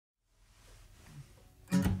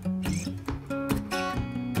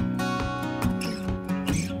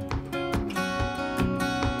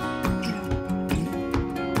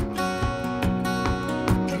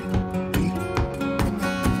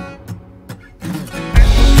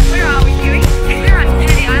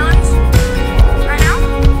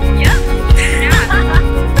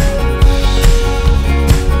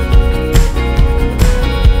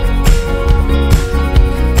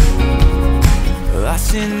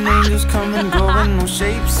seen angels come and go in no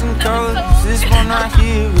shapes and colors. This one right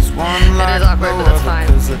here is one like no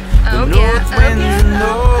other, cause the north winds are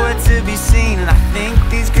nowhere to be seen. And I think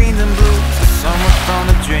these greens and blues are somewhere from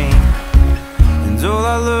a dream. And all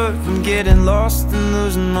I learned from getting lost and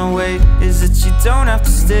losing my way is that you don't have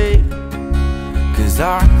to stay, cause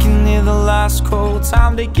I can hear the last call,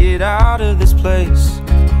 time to get out of this place.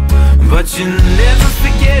 But you never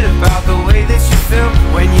forget about the way that you felt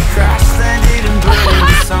when you crash landed and burned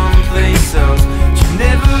into someplace else. You've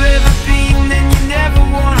never ever been and you never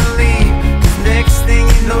wanna leave, cause next thing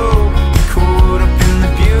you know, you're caught up in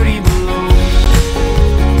the beauty below.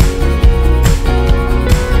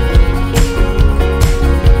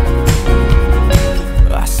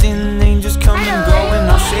 I seen angels come and go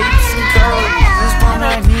in all shapes and colors. This one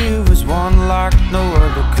right here was one like no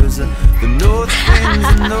other, cause the north winds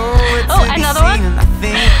are nowhere to be seen. And I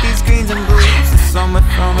think these greens and blues are somewhere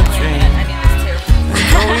from a dream. And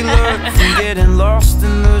all we learn from getting lost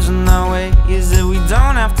and losing our way is that we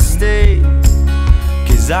don't have to stay,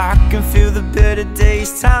 cause I can feel the better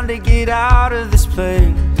days, time to get out of this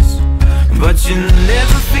place. But you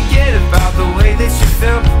never forget about the way that you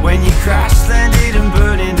felt when you crash landed and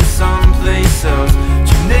burned into someplace else.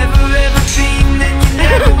 You've never ever been and you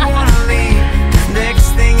never wanna leave, cause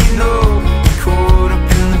next thing you know, you're caught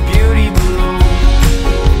up in the beauty below.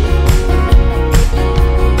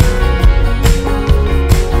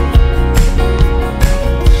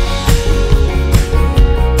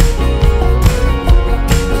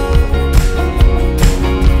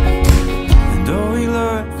 And all we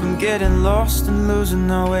learn from getting lost and losing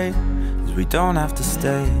our way is we don't have to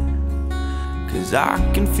stay, cause I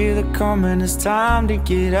can feel it coming, it's time to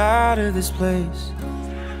get out of this place.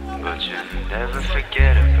 But you never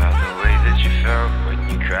forget about the way that you felt when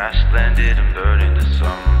you crashed landed and burned into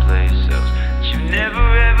someplace else. You've never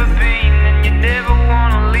ever been and you never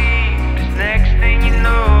wanna leave, cause next thing you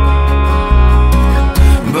know.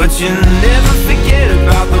 But you